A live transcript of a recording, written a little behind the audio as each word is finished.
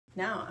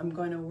Now I'm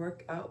going to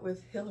work out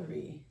with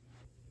Hillary.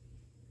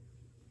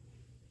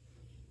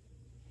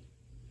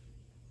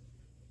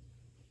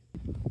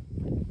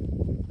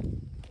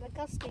 Look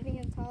how skinny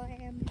and tall I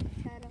am in the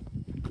shadow.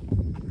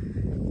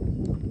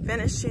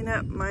 Finishing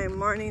up my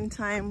morning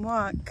time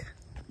walk.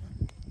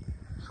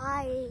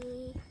 Hi.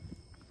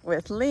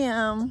 With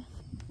Liam.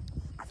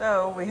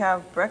 So we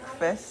have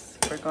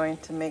breakfast. We're going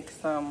to make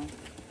some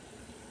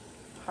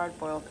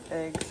hard-boiled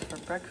eggs for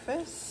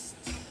breakfast.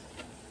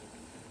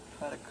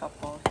 Put a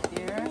couple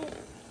here.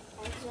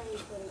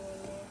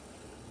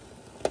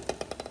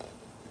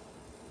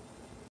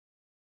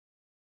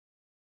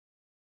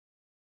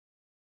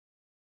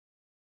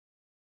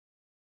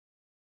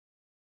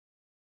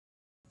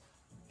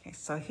 Okay,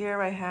 so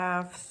here I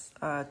have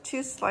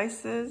 2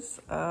 slices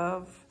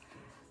of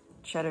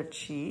cheddar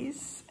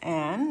cheese,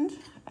 and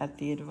at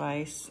the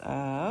advice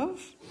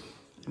of,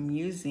 I'm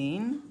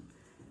using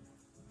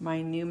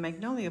my new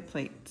Magnolia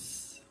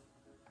plates.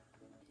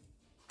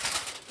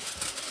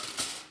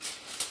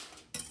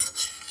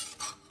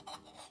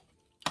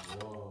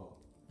 Whoa,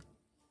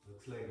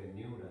 looks like a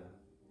new one.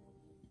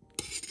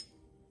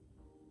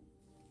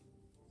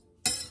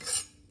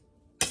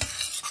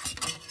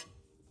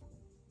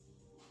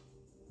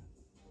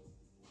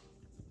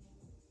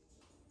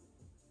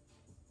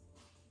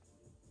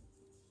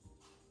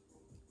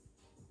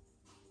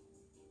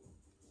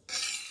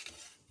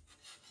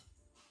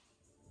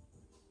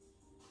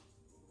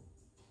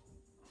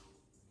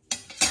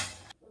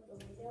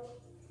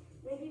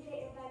 Maybe the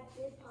airbag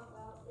did pop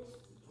out.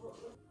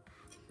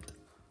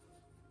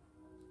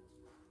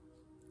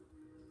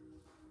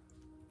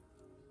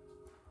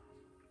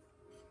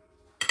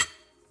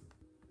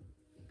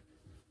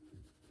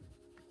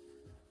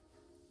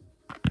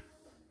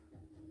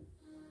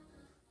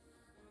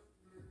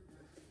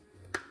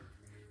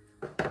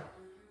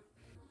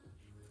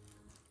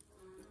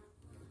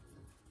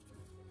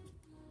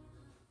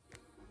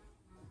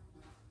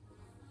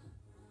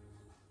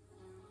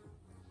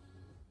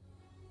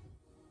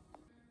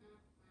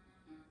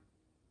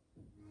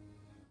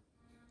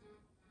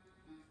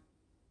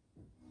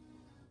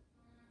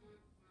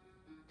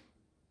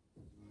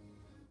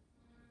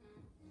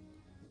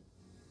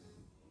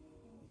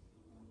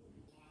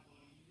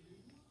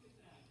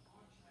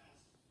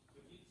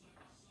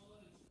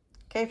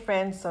 Okay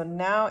friends, so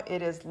now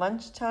it is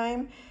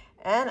lunchtime,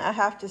 and I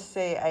have to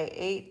say I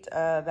ate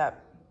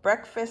that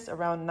breakfast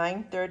around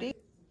 9:30.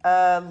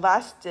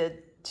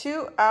 Lasted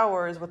 2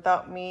 hours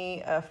without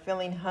me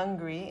feeling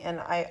hungry, and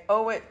I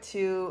owe it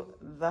to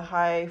the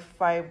high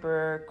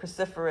fiber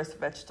cruciferous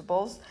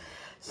vegetables.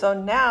 So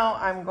now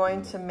I'm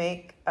going to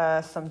make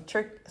some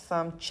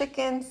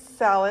chicken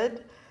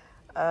salad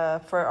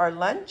for our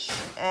lunch,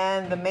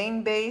 and the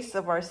main base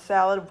of our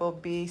salad will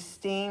be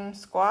steamed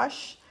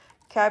squash,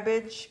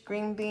 cabbage,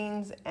 green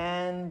beans,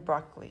 and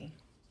broccoli.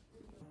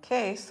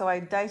 Okay, so I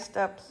diced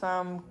up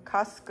some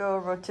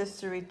Costco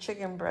rotisserie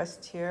chicken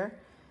breast here.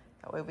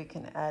 That way we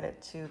can add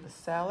it to the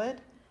salad.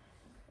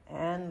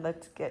 And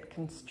let's get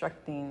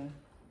constructing.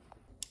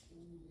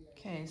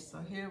 Okay,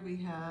 so here we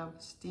have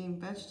steamed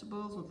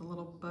vegetables with a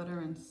little butter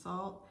and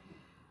salt,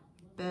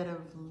 bed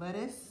of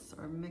lettuce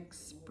or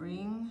mixed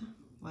spring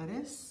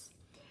lettuce.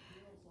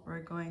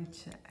 We're going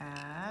to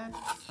add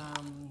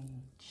some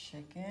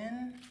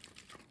chicken.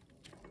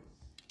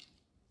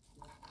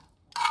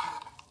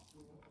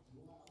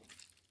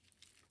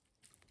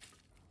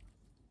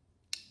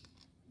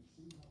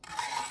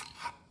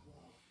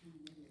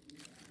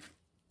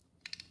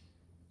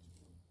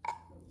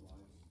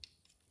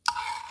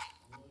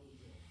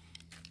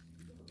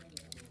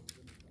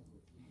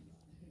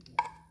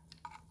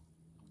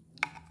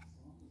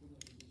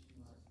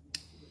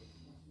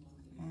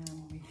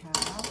 And we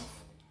have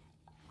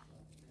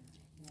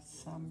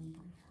some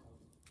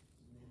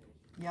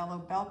yellow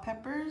bell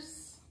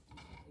peppers.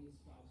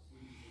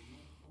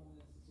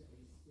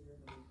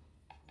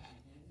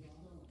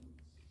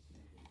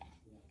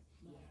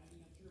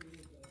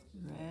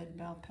 Red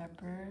bell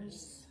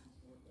peppers.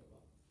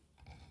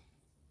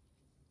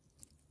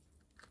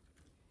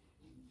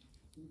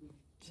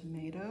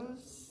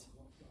 Tomatoes.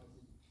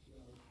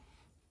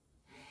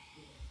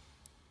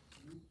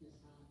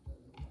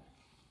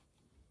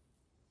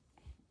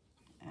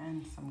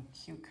 And some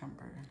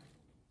cucumber.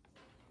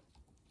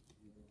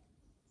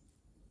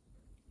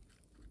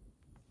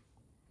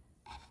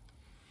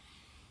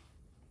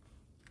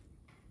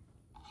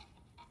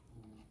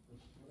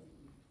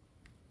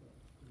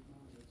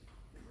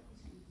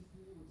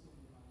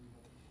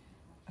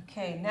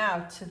 Okay, now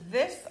to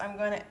this, I'm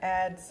going to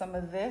add some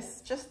of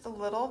this, just a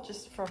little,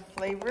 just for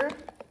flavor.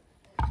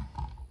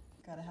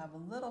 Gotta have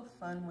a little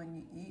fun when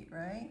you eat,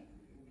 right?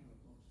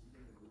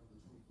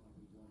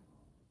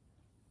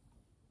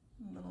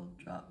 Little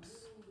drops,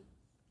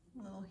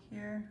 a little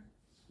here.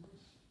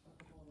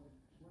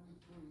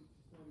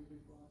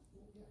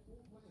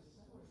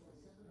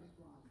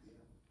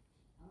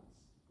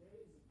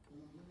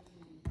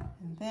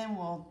 And then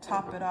we'll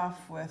top it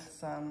off with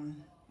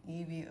some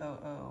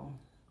EVOO,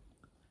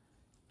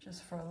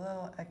 just for a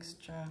little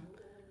extra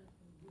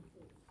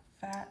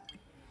fat.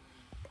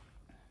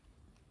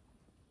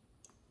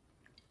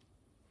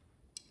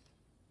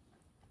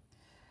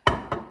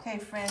 Okay,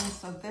 friends,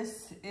 so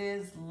this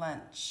is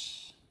lunch.